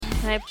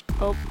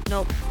Oh,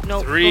 nope.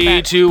 Go Three,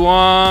 back. 2,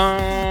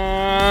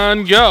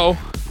 1, go.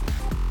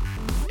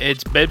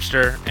 It's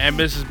Bibster and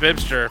Mrs.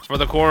 Bibster for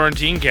the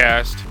Quarantine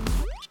Cast.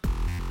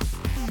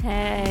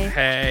 Hey.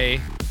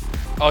 Hey.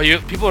 Oh,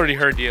 people already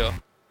heard you.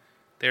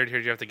 They already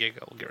heard you have to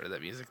giggle. We'll get rid of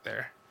that music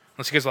there.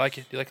 Unless you guys like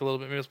it. Do you like it a little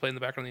bit? Maybe let's play in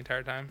the background the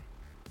entire time.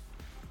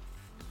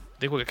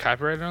 Think we'll get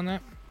copyrighted on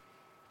that?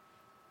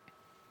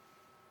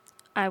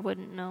 I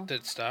wouldn't know.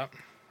 Did it stop?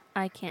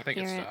 I I can't think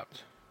hear it it.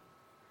 stopped.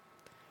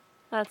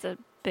 That's a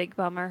big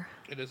bummer.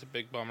 It is a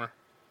big bummer.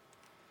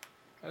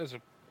 That is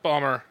a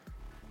bummer.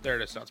 There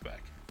it is. Now it's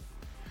back.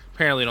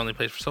 Apparently it only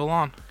plays for so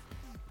long.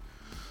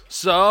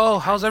 So,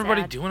 how's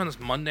everybody Sad. doing on this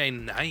Monday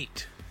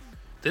night?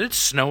 Did it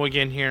snow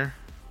again here?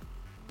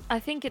 I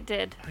think it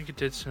did. I think it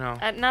did snow.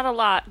 Not a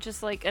lot,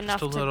 just like enough a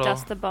to little.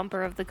 dust the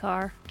bumper of the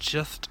car.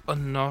 Just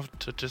enough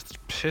to just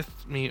piss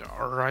me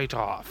right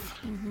off.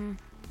 Mm-hmm.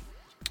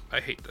 I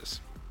hate this.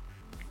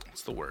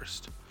 It's the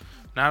worst.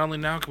 Not only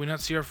now can we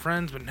not see our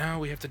friends, but now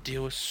we have to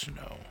deal with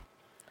snow.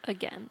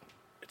 Again.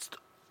 It's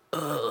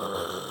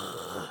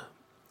the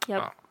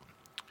Yep. Oh.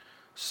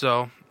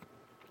 So,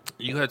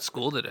 you had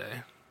school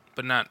today,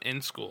 but not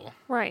in school.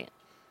 Right.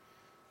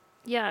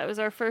 Yeah, it was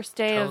our first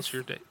day Tell of us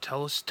your day.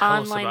 Tell us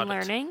online about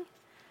learning.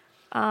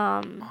 it.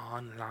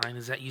 Online,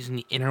 is that using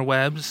the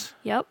interwebs?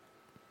 Yep.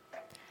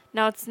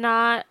 Now, it's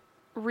not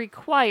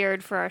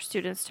required for our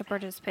students to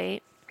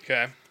participate.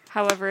 Okay.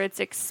 However, it's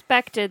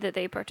expected that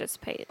they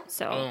participate.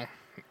 So Oh,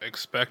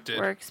 expected.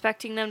 we're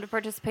expecting them to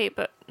participate,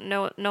 but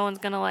no one's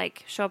going to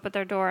like show up at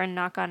their door and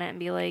knock on it and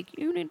be like,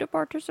 you need to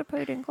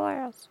participate in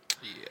class.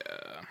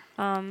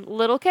 Yeah.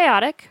 Little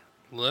chaotic.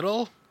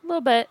 Little? A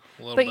little bit.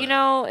 Little But, bit. you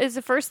know, it's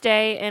the first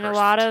day, and a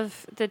lot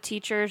First. of the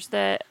teachers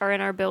that are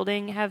in our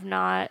building have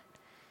not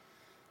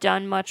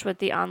done much with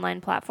the online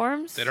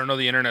platforms. They don't know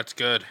the internet's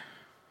good.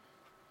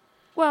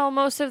 Well,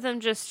 most of them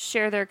just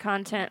share their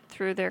content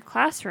through their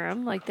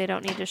classroom. Like, they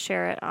don't need to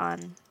share it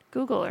on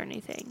Google or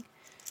anything.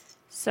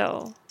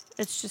 So,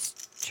 it's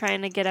just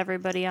trying to get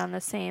everybody on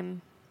the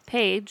same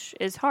page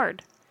is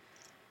hard.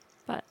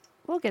 But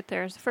we'll get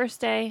there. It's the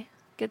first day.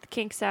 Get the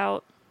kinks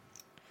out.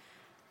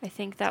 I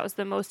think that was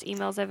the most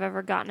emails I've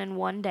ever gotten in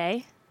one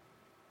day.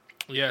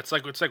 Yeah, it's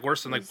like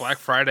worse than like Black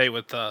Friday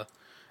with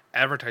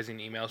advertising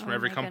emails from Oh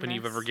every my company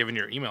you've goodness. ever given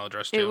your email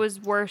address to. It was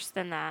worse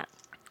than that.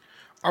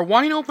 Are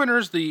wine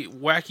openers the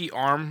wacky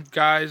arm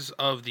guys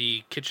of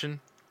the kitchen?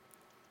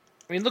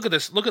 I mean, look at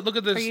this. Look at this.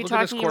 Are you look at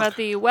this talking cork. about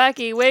the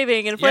wacky,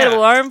 waving, inflatable Yeah.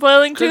 arm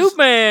flailing 'Cause- tube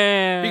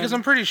man? Because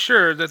I'm pretty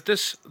sure that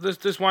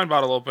this wine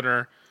bottle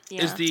opener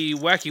is Yeah. the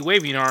wacky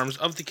waving arms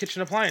of the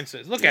kitchen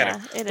appliances. Look Yeah,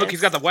 at it. it Look, is.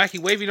 he's got the wacky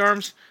waving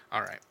arms.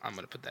 All right, I'm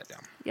gonna put that down.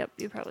 Yep,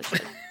 you probably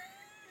should.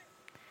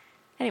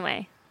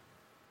 Anyway,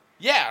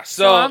 Yeah.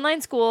 so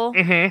online school.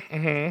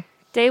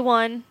 Day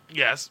one,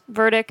 Yes.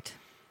 verdict,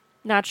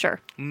 not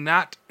sure.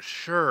 Not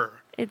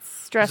sure. It's Is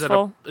that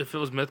stressful. if it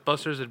was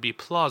MythBusters, it'd be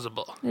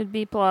plausible. It'd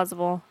be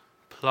plausible.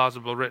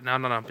 Plausible written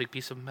out on a big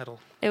piece of metal.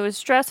 It was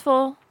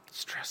stressful.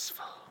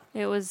 Stressful.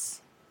 It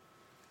was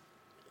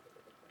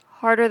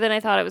harder than I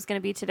thought it was going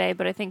to be today,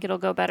 but I think it'll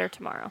go better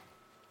tomorrow.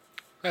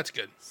 That's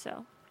good.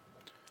 So,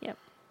 yep.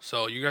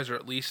 So you guys are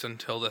at least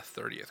until the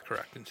 30th,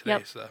 correct? And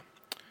today's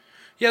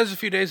yeah, there's a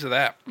few days of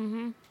that.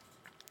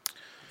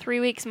 3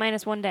 weeks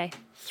minus 1 day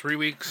 3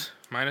 weeks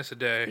minus a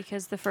day.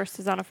 because the first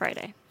is on a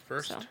Friday.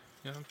 First, So,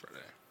 yeah, on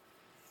Friday.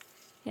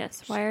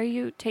 yes. Why are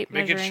you tape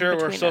Making measuring sure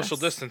we're between social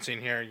us?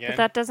 distancing here again. But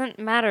that doesn't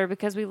matter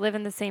because we live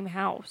in the same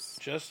house.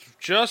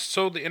 Just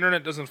so the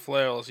internet doesn't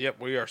flail us. Yep,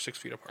 we are 6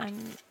 feet apart.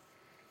 I'm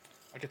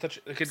I could touch.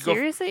 I could go.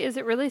 seriously. Is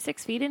it really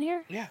 6 feet in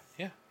here? Yeah.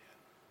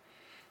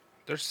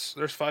 There's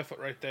 5 foot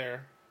right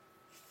there.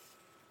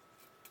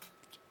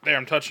 There,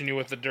 I'm touching you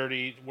with the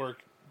dirty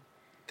work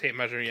tape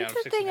measure. Yeah, Get I'm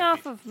the 6 thing feet.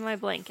 off of my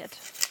blanket.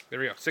 There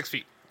we go. 6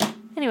 feet.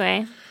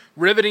 Anyway,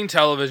 Riveting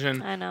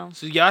television. I know.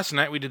 So last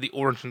night we did the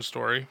origin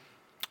story.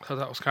 I thought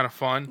that was kind of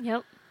fun.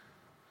 Yep.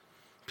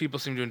 People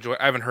seem to enjoy it.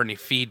 I haven't heard any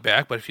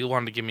feedback, but if you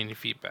wanted to give me any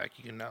feedback,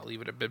 you can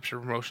leave it at Bibster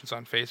Promotions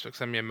on Facebook.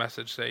 Send me a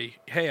message. Say,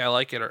 hey, I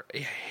like it, or hey,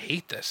 I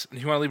hate this. And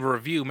if you want to leave a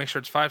review, make sure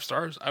it's 5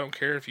 stars. I don't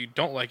care if you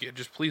don't like it.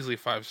 Just please leave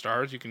 5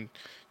 stars. You can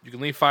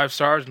leave 5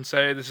 stars and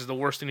say this is the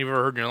worst thing you've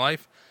ever heard in your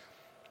life.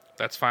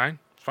 That's fine.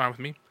 It's fine with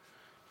me.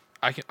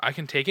 I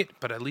can take it,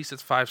 but at least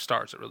it's 5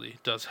 stars. It really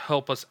does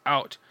help us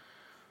out.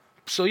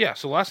 So yeah,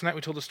 so last night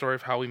we told the story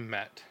of how we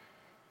met.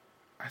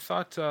 I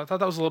thought that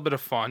was a little bit of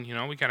fun. You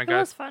know, we kind of It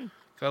was fun.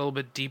 got a little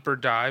bit deeper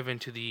dive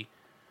into the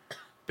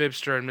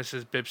Bibster and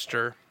Mrs.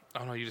 Bibster.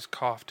 Oh no, you just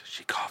coughed.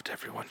 She coughed,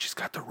 everyone. She's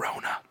got the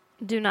Rona.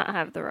 Do not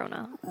have the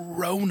Rona.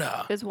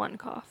 Rona. Is one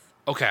cough.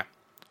 Okay,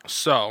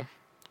 so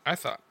I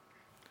thought,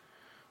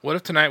 what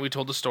if tonight we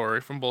told the story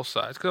from both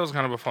sides? Because that was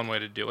kind of a fun way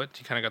to do it.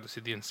 You kind of got to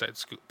see the inside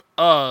scoop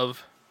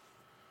of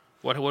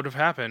what would have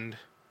happened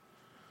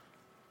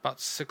about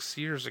 6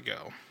 years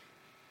ago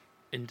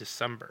in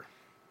December.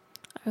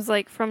 I was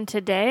like, from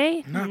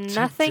today, Not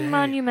nothing today.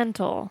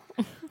 monumental.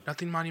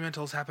 Nothing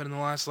monumental has happened in the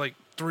last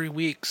 3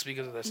 weeks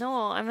because of this.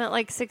 No, I meant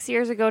like 6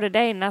 years ago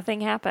today,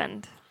 nothing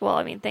happened. Well,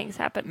 I mean, things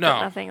happened, No,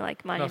 but nothing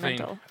like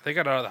monumental. Nothing. They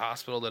got out of the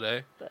hospital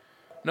today. But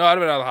No, I'd have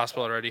been out of the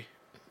hospital already.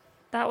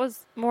 That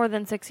was more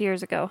than 6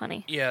 years ago,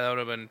 honey. Yeah, that would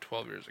have been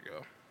 12 years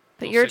ago.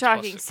 But Well, you're 6 plus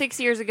talking 6. 6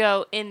 years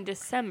ago in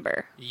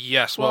December.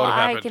 Yes, what Well, would have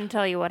I happened? can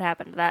tell you what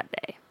happened that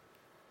day.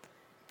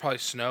 Probably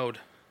snowed.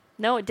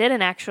 No, it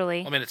didn't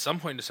actually. I mean, at some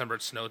point in December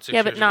it snowed 6 Yeah,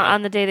 years but not ago.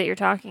 on the day that you're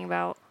talking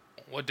about.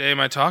 What day am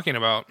I talking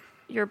about?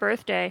 Your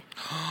birthday.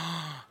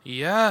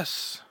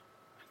 Yes.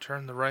 I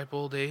turned the ripe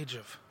old age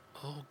of...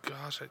 Oh,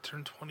 gosh, I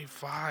turned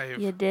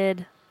 25. You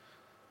did.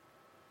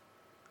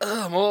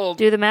 Ugh, I'm old.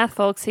 Do the math,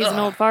 folks. He's an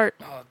old fart.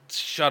 Oh,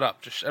 shut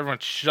up. Just everyone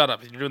shut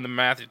up. If you're doing the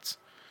math,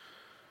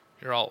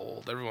 you're all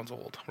old. Everyone's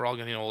old. We're all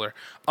getting older.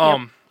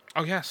 Oh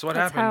yeah, so what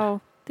That's happened?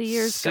 how the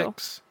years go.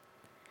 6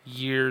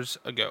 years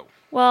ago.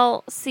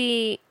 Well,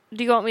 see,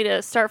 do you want me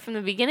to start from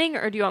the beginning,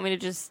 or do you want me to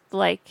just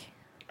like?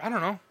 I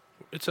don't know.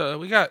 It's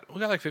we got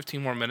like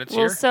 15 more minutes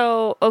Well, here.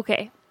 so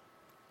okay.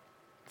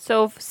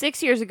 So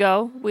 6 years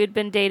ago, we had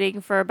been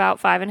dating for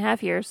about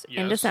 5.5 years in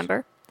Yes.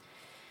 December.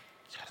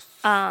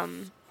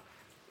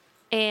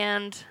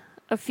 And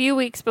a few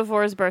weeks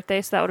before his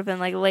birthday, so that would have been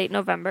like late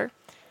November,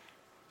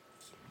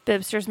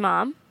 Bibster's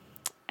mom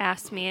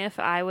asked me if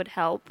I would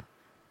help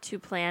to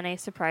plan a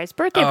surprise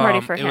birthday party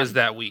for him. It was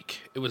that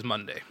week. It was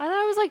Monday. I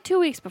thought it was like 2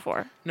 weeks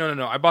before.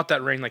 No. I bought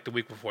that ring like the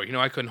week before. You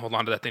know, I couldn't hold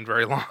on to that thing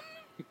very long.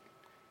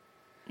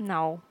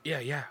 No, Yeah.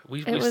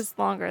 it was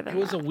longer than It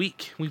was that. a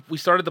week. We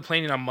started the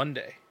planning on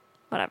Monday.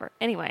 Whatever.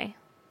 Anyway.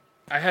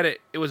 I had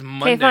it. It was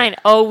Monday. Okay, fine.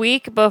 A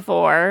week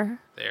before.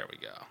 There we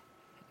go.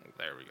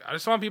 I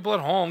just want people at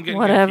home getting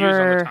Whatever.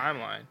 confused on the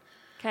timeline.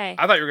 Okay.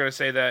 I thought you were going to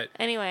say that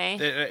Anyway.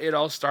 it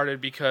all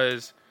started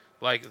because,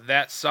 like,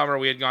 that summer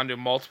we had gone to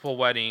multiple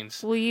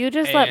weddings. Will you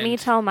just let me and-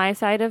 tell my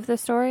side of the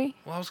story?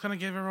 Well, I was going to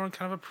give everyone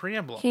kind of a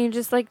preamble. Can you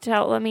just like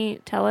let me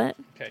tell it?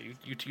 Okay,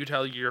 you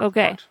tell your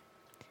Okay. part.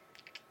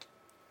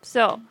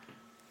 So,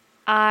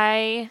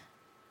 I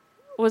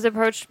was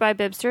approached by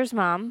Bibster's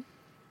mom.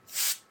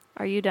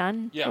 Are you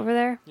done Yeah. over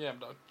there? Yeah, I'm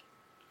done.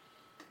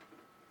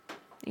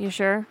 You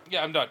sure?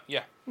 Yeah, I'm done.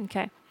 Yeah.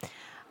 Okay.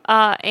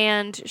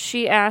 And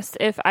she asked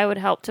if I would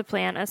help to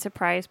plan a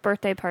surprise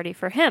birthday party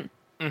for him.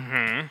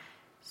 Mm-hmm.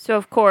 So,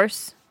 of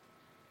course,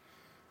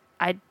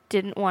 I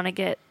didn't want to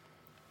get,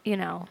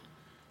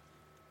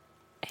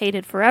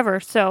 hated forever.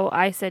 So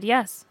I said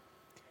yes.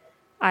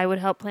 I would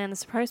help plan the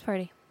surprise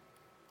party.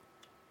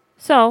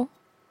 So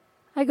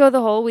I go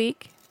the whole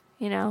week,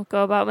 go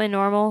about my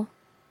normal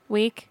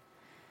week,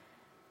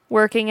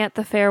 working at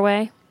the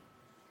Fairway,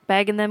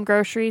 bagging them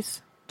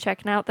groceries,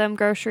 checking out them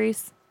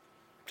groceries.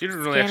 You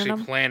didn't really Scanning actually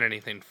them. plan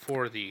anything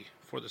for the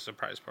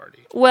surprise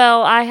party.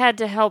 Well, I had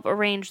to help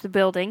arrange the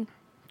building,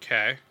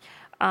 Okay.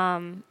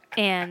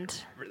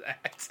 and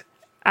Relax.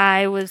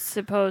 I was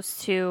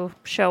supposed to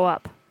show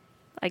up,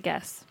 I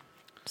guess.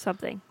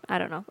 Something. I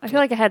don't know. I feel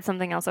like I had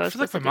something else I I was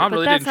feel like supposed my to mom do,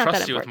 really but that's didn't not that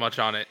trust you with important. much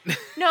on it.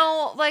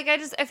 No,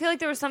 I feel like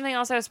there was something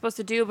else I was supposed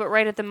to do, but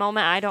right at the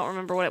moment, I don't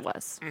remember what it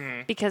was.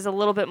 Because a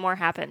little bit more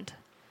happened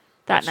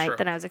that That's night true.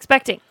 than I was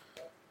expecting.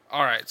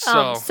 All right,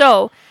 so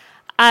So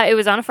it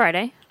was on a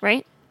Friday,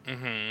 right?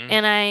 Mhm.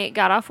 And I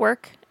got off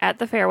work at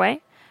the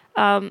Fairway.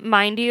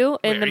 Mind you,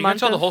 Wait, in are the you gonna month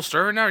tell of the whole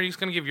story right now, or are you just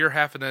gonna give your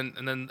half and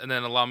then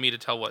allow me to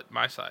tell what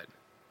my side?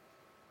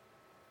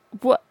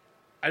 what?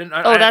 I didn't.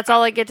 Oh, that's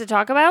all I get to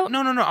talk about?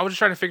 No. I was just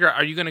trying to figure out.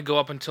 Are you gonna go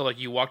up until like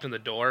you walked in the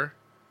door?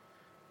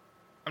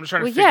 I'm just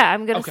trying to. Well, figure... yeah,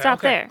 I'm gonna okay, stop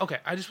okay, there. Okay,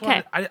 I just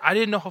wanted. I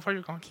didn't know how far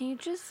you're going. Can you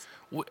just?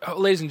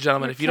 Ladies and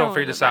gentlemen, You're if you don't killing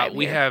figure the this out, vibe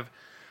we here.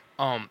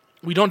 have,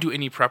 we don't do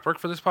any prep work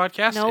for this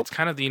podcast. Nope. It's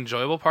kind of the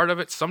enjoyable part of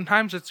it.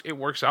 Sometimes it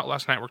works out.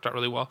 Last night worked out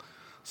really well.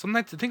 Some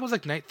nights, I think it was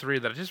like night 3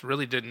 that I just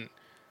really didn't.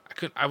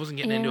 I wasn't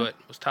getting into Yeah. it.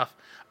 It was tough.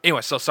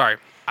 Anyway, so sorry.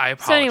 I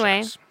apologize. So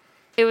anyway,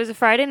 it was a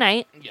Friday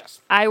night.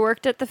 Yes, I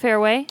worked at the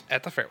Fairway.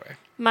 at the Fairway.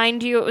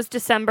 Mind you, it was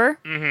December.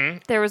 Mm-hmm.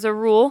 There was a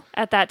rule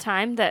at that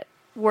time that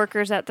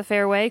workers at the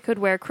Fairway could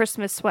wear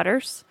Christmas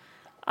sweaters.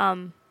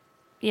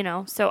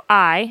 So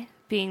I,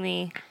 being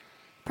the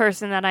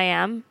person that I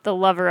am, the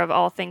lover of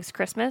all things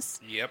Christmas,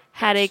 Yep.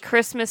 had a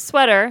Christmas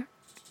sweater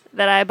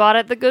that I bought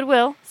at the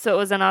Goodwill. So it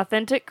was an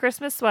authentic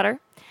Christmas sweater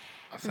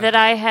that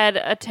I had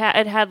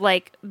it had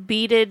like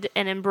beaded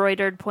and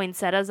embroidered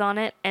poinsettias on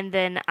it, and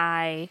then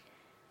I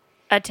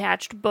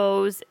attached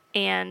bows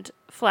and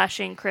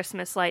flashing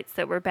Christmas lights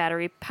that were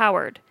battery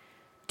powered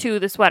to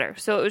the sweater.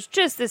 So it was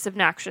just this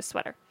obnoxious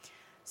sweater.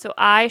 So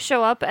I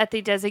show up at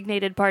the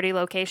designated party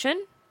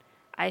location.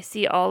 I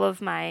see all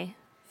of my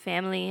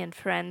family and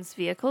friends'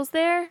 vehicles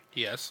there,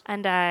 Yes.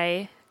 and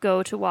I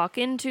go to walk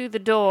into the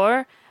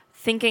door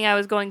thinking I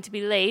was going to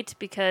be late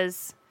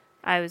because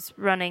I was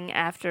running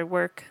after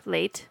work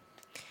late.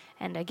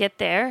 And I get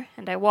there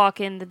and I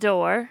walk in the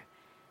door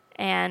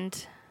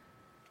and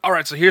All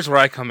right. So here's where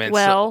I come in.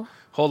 Well- So,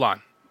 hold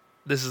on.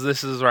 This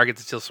is where I get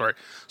to tell the story.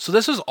 So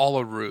this was all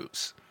a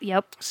ruse.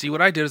 yep. See,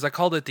 what I did is I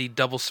called it the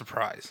double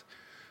surprise.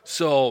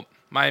 So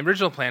my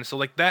original plan, so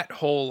like that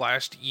whole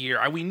last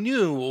year, we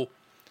knew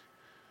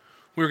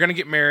we were going to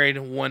get married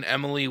when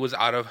Emily was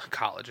out of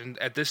college. And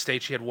at this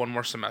stage, she had one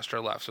more semester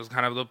left. So it was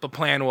kind of the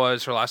plan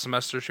was her last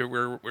semester, we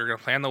were going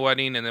to plan the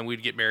wedding, and then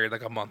we'd get married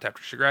like a month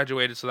after she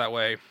graduated. So that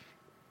way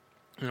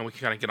we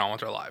can kind of get on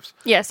with our lives.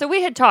 Yeah, so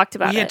we had talked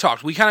about it. We had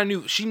talked. We kind of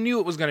knew. She knew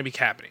it was going to be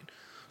happening.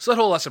 So that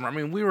whole lesson, I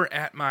mean, we were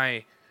at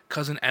my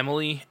cousin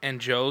Emily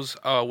and Joe's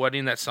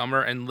wedding that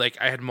summer, and like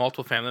I had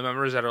multiple family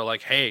members that are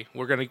like, "Hey,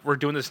 we're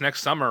doing this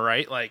next summer,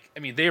 right?" Like, I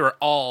mean, they were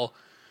all.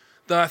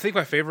 I think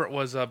my favorite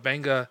was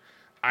Benga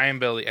Ian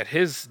Billy at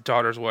his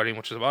daughter's wedding,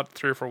 which was about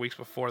 3 or 4 weeks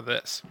before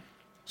this.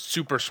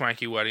 Super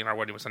swanky wedding. Our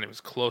wedding was not even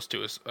as close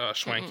to as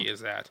swanky as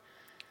that.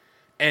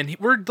 And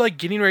we're like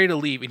getting ready to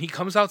leave, and he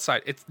comes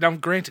outside. Now,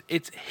 granted,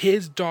 it's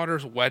his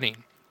daughter's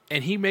wedding,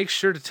 and he makes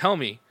sure to tell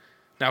me,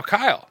 "Now,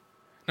 Kyle."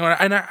 No,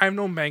 and I've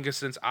known Benga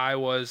since I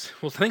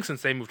think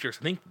since they moved here.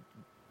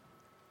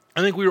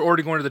 I think we were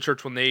already going to the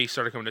church when they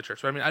started coming to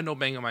church. But I mean, I know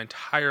Benga my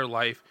entire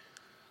life,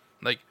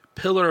 like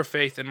pillar of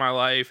faith in my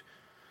life.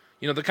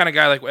 You know, the kind of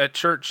guy like at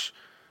church,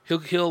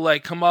 he'll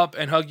like come up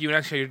and hug you and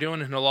ask how you're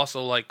doing, and he'll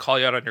also like call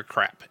you out on your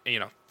crap. You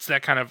know, it's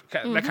that kind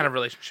of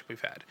relationship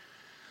we've had.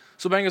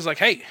 So Benga's like,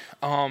 "Hey,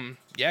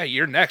 yeah,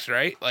 you're next,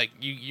 right? Like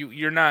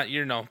you're not,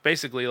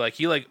 basically like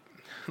he like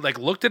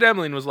looked at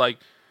Emily and was like,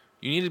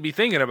 you need to be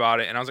thinking about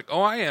it." And I was like,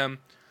 "Oh, I am."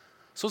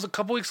 So it was a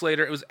couple weeks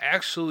later. It was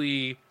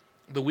actually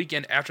the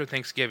weekend after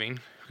Thanksgiving,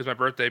 because my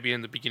birthday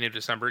being the beginning of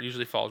December, it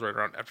usually falls right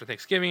around after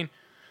Thanksgiving.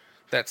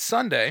 That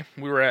Sunday,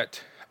 we were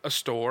at a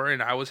store,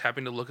 and I was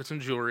happy to look at some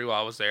jewelry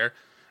while I was there.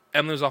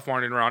 Emily was off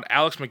wandering around.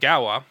 Alex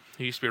McGowa,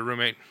 who used to be a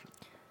roommate,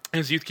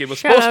 his youth kid, was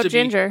supposed to be...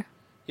 Ginger.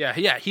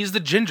 Yeah, he's the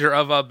Ginger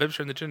of Bibster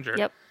and the Ginger.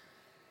 Yep.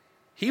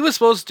 He was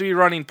supposed to be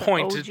running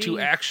point OG. to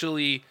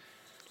actually...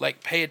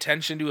 like pay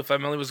attention to if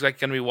Emily was like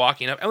going to be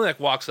walking up. Emily like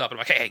walks up and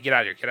I'm like, "Hey, get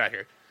out of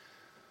here.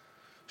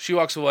 She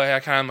walks away. I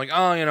kind of like,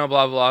 "Oh,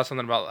 blah, blah,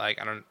 something about like,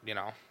 I don't,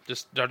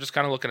 just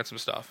kind of looking at some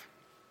stuff."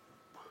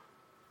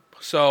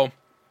 So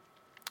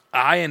we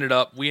ended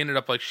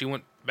up like, she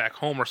went back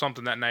home or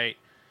something that night.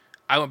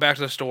 I went back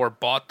to the store,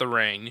 bought the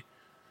ring,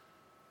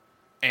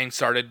 and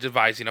started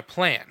devising a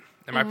plan.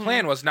 And my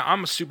plan was, now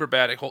I'm super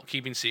bad at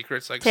keeping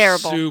secrets, like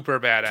terrible, super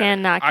bad at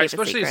Cannot it. keep a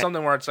Especially secret.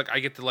 something where it's like I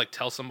get to like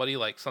tell somebody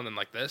like something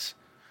like this.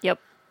 Yep.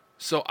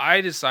 So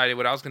I decided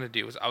what I was going to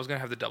do is I was going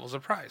to have the devil's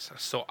surprise.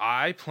 So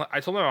I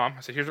told my mom,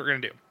 I said, "Here's what we're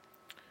going to do.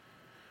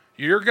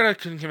 You're going to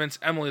convince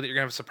Emily that you're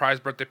going to have a surprise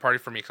birthday party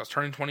for me, because I was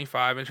turning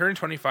 25. And turning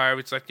 25,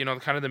 it's like, kind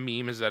of the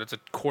meme is that it's a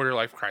quarter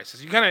life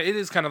crisis. It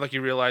is kind of like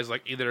you realize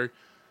like either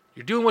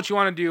you're doing what you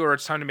want to do or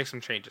it's time to make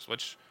some changes,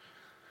 which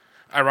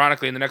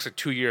ironically in the next like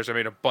 2 years I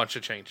made a bunch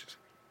of changes.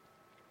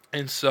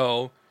 And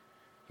so,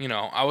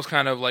 I was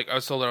kind of like, I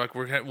was told her like,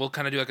 we'll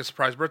kind of do like a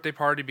surprise birthday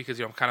party because,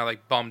 I'm kind of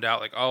like bummed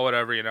out, like, oh,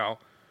 whatever, And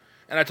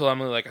I told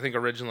Emily, like, I think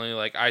originally,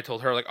 like, I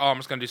told her like, oh, I'm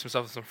just going to do some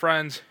stuff with some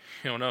friends,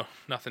 no,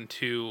 nothing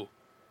too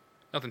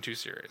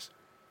serious.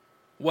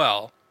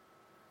 Well,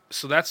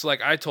 so that's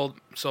like,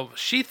 so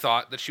she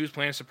thought that she was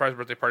planning a surprise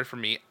birthday party for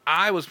me.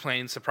 I was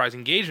planning a surprise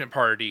engagement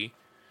party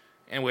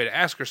and way to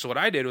ask her. So what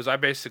I did was I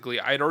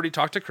had already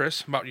talked to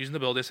Chris about using the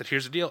building. I said,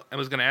 "Here's the deal. I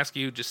was going to ask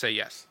you, just say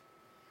yes."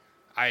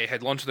 I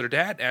had lunch with her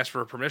dad, asked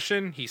for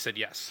permission. He said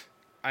yes.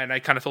 And I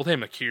kind of told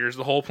him, like, here's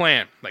the whole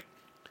plan. Like,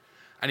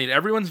 I need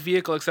everyone's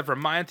vehicle except for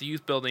mine at the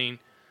youth building,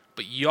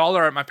 but y'all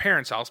are at my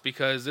parents' house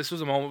because this was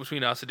a moment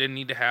between us. It didn't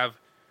need to have,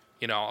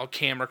 a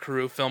camera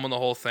crew filming the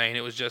whole thing.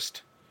 It was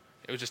just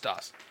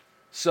us.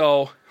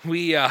 So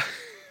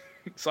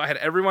so I had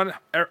everyone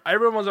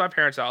was at my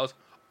parents' house.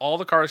 All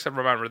the cars except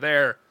for mine were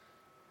there.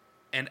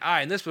 And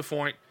in this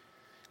point,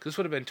 because this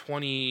would have been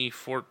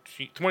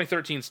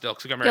 2013 still,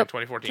 because we got married in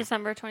 2014.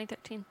 December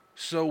 2013.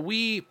 So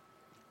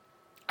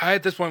I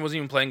at this point wasn't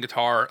even playing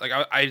guitar. Like,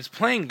 I was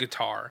playing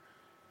guitar,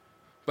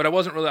 but I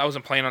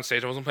wasn't playing on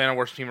stage. I wasn't playing on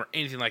worship team or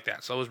anything like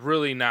that. So I was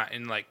really not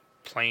in, like,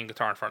 playing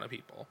guitar in front of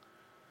people.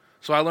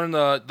 So I learned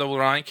the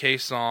Ryan K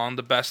song,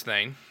 The Best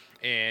Thing.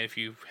 And if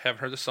you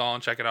haven't heard the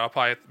song, check it out.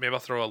 Maybe I'll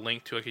throw a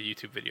link to like a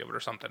YouTube video of it or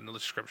something in the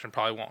description.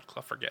 Probably won't, because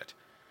I'll forget.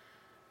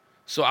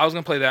 So I was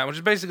going to play that, which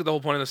is basically the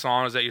whole point of the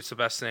song, is that it's the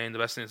best thing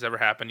that's ever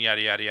happened,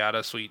 yada, yada,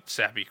 yada, sweet,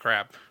 sappy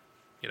crap,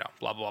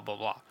 blah, blah, blah,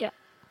 blah. Yeah.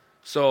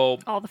 So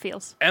all the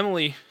feels.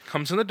 Emily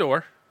comes in the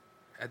door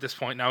at this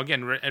point. Now,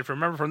 again, if you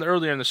remember from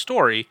earlier in the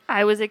story,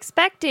 I was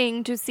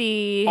expecting to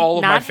see all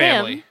of not my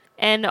family. Him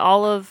and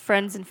all of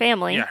friends and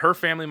family. Yeah, her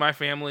family, my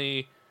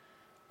family,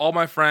 all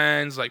my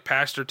friends, like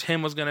Pastor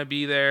Tim was going to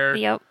be there.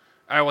 Yep.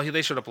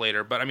 They showed up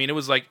later, but I mean, it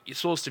was like, it's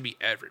supposed to be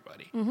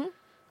everybody. Mm-hmm.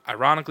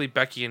 Ironically,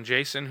 Becky and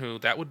Jason, who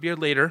that would be a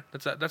later.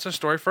 That's a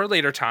story for a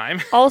later time.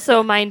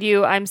 Also, mind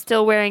you, I'm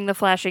still wearing the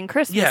flashing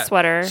Christmas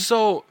sweater.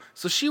 So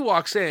she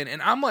walks in,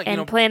 and I'm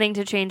like, planning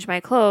to change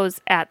my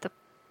clothes at the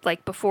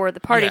before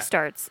the party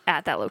starts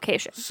at that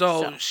location.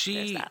 So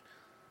she,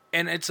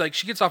 and it's like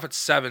she gets off at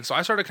 7. So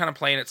I started kind of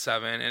playing at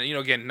 7, and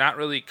again, not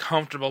really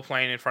comfortable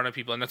playing in front of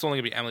people, and that's only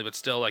gonna be Emily, but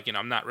still, like,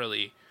 I'm not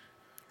really.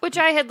 Which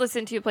I had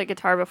listened to you play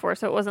guitar before,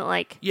 so it wasn't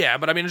like... Yeah,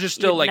 but I mean, it's just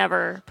still like...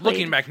 never played.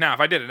 Looking back now,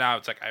 if I did it now,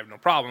 it's like, I have no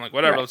problem. Like,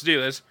 whatever, let's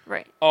do this.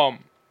 Right.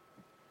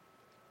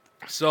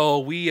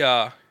 So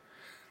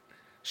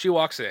she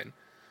walks in,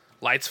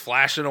 lights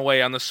flashing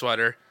away on the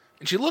sweater,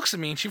 and she looks at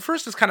me, and she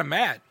first is kind of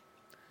mad.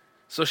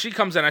 So she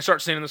comes in, I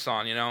start singing the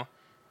song,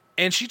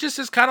 and she just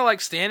is kind of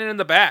like standing in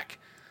the back.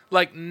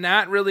 like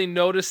not really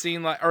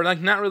noticing, like, or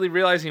like not really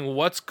realizing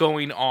what's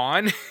going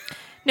on.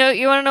 No,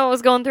 you want to know what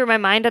was going through my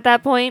mind at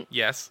that point?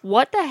 Yes.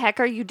 What the heck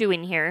are you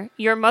doing here?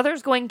 Your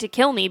mother's going to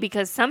kill me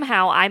because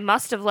somehow I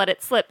must have let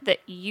it slip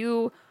that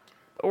you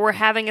were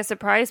having a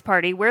surprise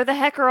party. Where the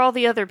heck are all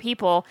the other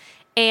people?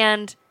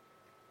 And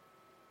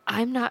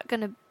I'm not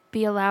going to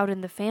be allowed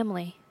in the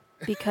family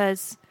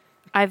because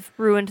I've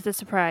ruined the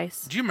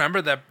surprise. Do you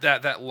remember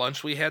that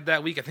lunch we had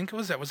that week? I think it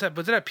was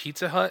it at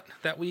Pizza Hut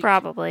that week?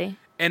 Probably.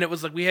 And it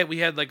was like we'd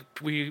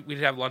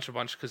have lunch a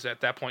bunch because at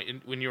that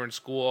point when you were in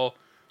school,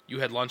 you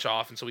had lunch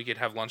off, and so we could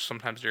have lunch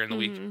sometimes during the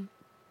week.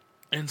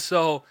 And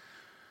so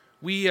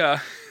we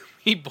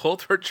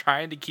both were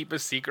trying to keep a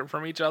secret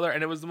from each other,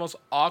 and it was the most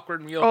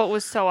awkward meal. Oh, it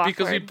was so awkward.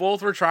 Because we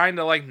both were trying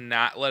to like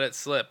not let it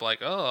slip.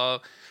 Like,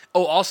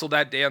 also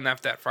that day on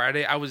that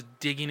Friday, I was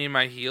digging in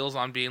my heels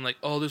on being like,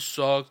 oh, this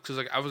sucks. Because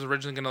like I was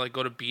originally gonna like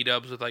go to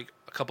B-dubs with like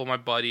a couple of my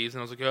buddies,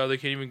 and I was like, oh, they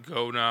can't even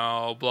go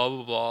now. Blah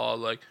blah blah.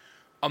 Like,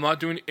 I'm not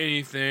doing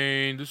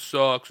anything. This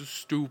sucks. It's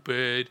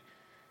stupid.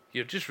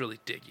 You know, just really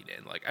digging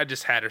in. Like, I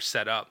just had her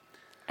set up.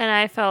 And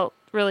I felt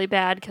really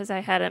bad because I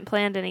hadn't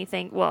planned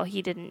anything. Well,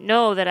 he didn't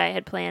know that I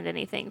had planned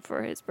anything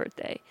for his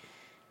birthday.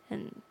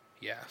 And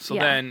yeah, so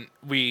then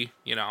we,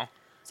 you know.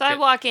 So I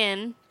walk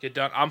in. Get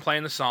done. I'm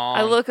playing the song.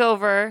 I look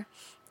over.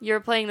 You're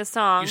playing the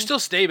song. You still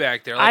stay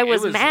back there. Like, I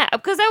was mad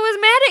because I was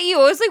mad at you.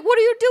 I was like, what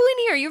are you doing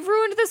here? You've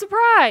ruined the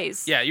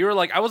surprise. Yeah, you were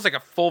like, I was like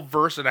a full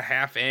verse and a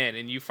half in,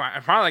 and I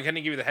finally like, I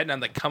didn't give you the head nod,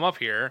 like, come up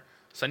here.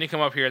 So then you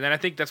come up here, and then I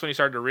think that's when you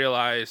started to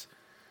realize.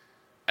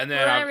 And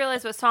then I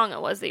realized what song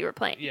it was that you were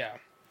playing. Yeah.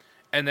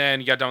 And then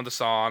you got done with the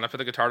song. I put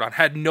the guitar down.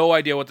 Had no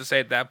idea what to say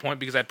at that point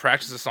because I'd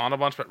practiced the song a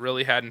bunch, but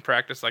really hadn't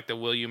practiced like the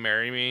 "Will You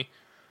Marry Me."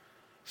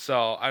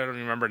 So I don't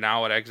remember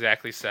now what I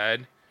exactly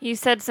said. You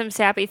said some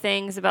sappy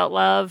things about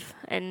love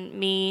and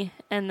me,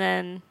 and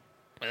then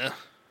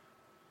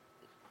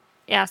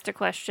asked a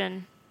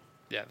question.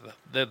 Yeah,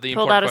 the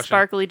pulled out a question.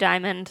 sparkly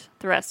diamond.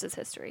 The rest is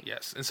history.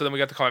 Yes, and so then we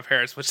got to call my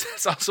parents, which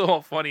is also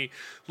a funny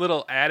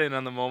little add-in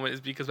on the moment, is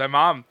because my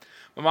mom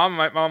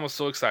was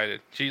so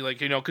excited. She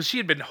because she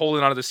had been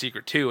holding on to the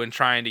secret too and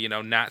trying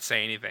to not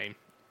say anything.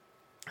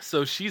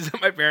 So she's at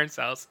my parents'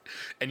 house,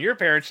 and your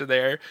parents are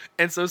there.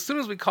 And so as soon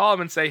as we call them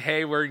and say,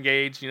 "Hey, we're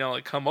engaged,"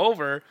 like come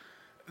over,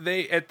 but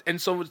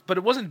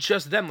it wasn't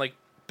just them. Like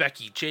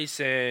Becky,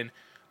 Jason.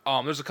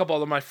 There's a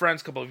couple of my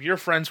friends, a couple of your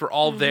friends were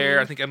all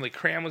there. I think Emily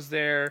Cram was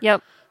there.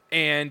 Yep.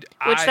 And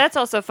that's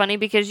also funny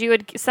because you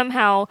had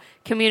somehow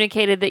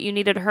communicated that you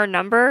needed her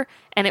number,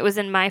 and it was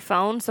in my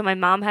phone, so my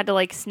mom had to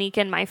like sneak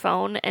in my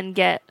phone and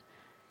get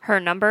her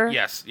number.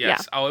 Yes. Yeah.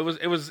 Oh,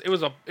 it was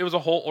a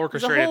whole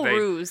orchestrated thing. It was a whole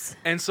ruse.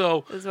 And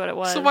so is what it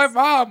was. So my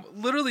mom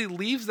literally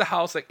leaves the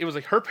house, like it was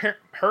like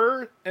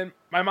her and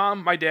my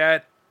mom, my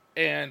dad,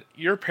 and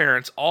your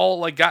parents all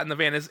like got in the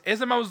van. As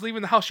my mom was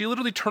leaving the house, she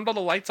literally turned all the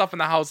lights off in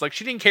the house. Like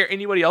she didn't care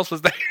anybody else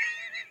was there.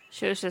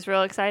 She was just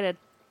real excited.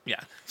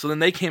 Yeah. So then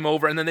they came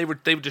over, and then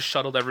they just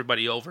shuttled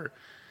everybody over.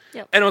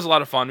 Yep. And it was a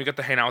lot of fun. We got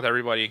to hang out with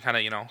everybody and kind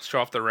of show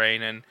off the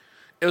rain, and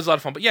it was a lot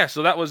of fun. But yeah,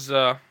 so that was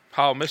how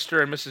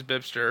Mr. and Mrs.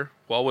 Bibster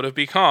would have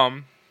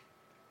become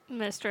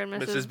Mr. and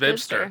Mrs.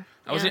 Bibster.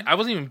 I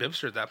wasn't even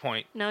Bibster at that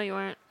point. No, you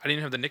weren't. I didn't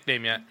even have the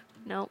nickname yet.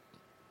 Nope.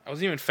 I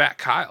wasn't even Fat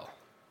Kyle.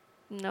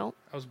 Nope.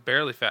 I was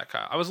barely Fat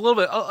Kyle. I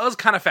was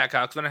kind of Fat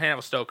Kyle because when I hang out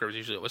with Stoker,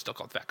 it was still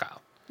called Fat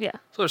Kyle. Yeah.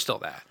 So there's still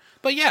that.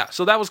 But yeah,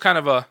 so that was kind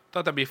of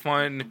thought that'd be a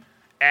fun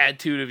add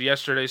to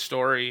yesterday's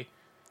story.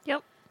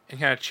 Yep. And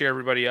kind of cheer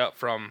everybody up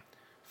from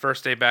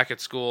first day back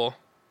at school.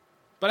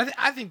 But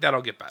I think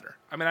that'll get better.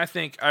 I mean, I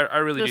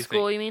really do think. The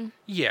school, you mean?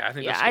 Yeah, I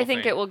think. Yeah, I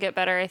think it will get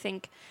better. I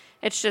think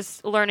it's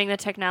just learning the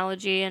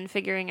technology and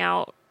figuring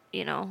out,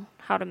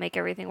 how to make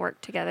everything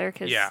work together.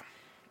 Because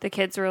the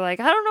kids were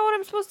like, I don't know what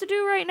I'm supposed to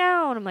do right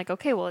now. And I'm like,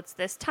 okay, well, it's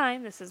this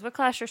time. This is what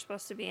class you're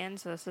supposed to be in.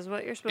 So this is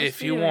what you're supposed to do.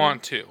 If you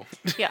want to.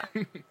 Yeah.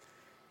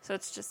 So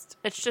it's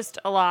just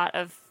a lot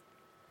of.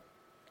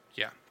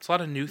 Yeah, it's a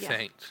lot of new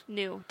things.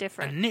 New,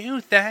 different. A new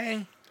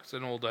thing. It's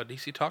an old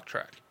DC Talk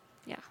track.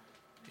 Yeah.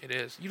 It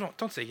is. You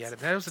don't say yeah.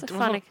 That was it's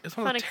one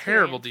of the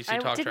terrible DC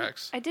Talk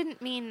tracks. I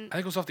didn't mean. I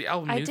think it was off the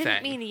album New Thing. I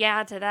didn't mean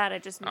yeah to that. I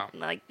just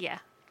like yeah.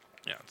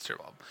 Yeah, it's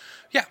terrible.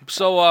 Yeah.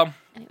 So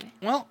anyway.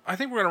 Well, I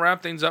think we're gonna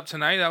wrap things up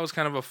tonight. That was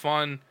kind of a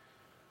fun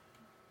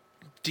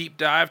deep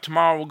dive.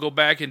 Tomorrow we'll go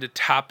back into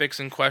topics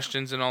and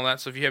questions and all that.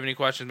 So if you have any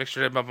questions, make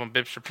sure to hit up on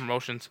Bibster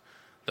Promotions.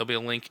 There'll be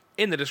a link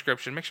in the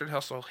description. Make sure to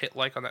also hit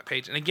like on that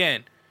page. And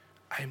again,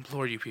 I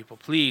implore you people,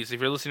 please, if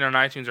you're listening on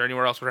iTunes or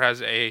anywhere else where it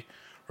has a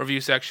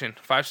review section,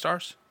 5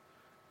 stars.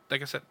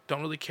 Like I said,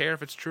 don't really care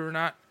if it's true or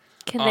not.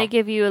 Can they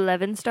give you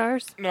 11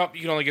 stars? Nope,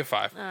 you can only give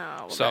 5. Oh,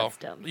 well, so that's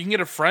dumb. You can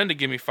get a friend to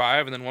give me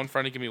 5, and then one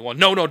friend to give me 1.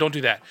 No, don't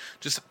do that.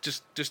 Just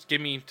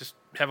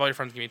have all your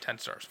friends give me 10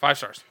 stars. 5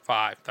 stars.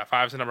 5. That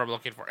 5 is the number I'm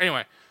looking for.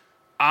 Anyway,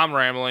 I'm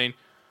rambling.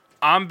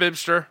 I'm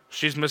Bibster.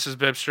 She's Mrs.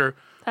 Bibster.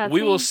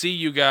 We will see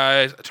you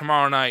guys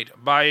tomorrow night.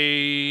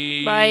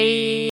 Bye. Bye.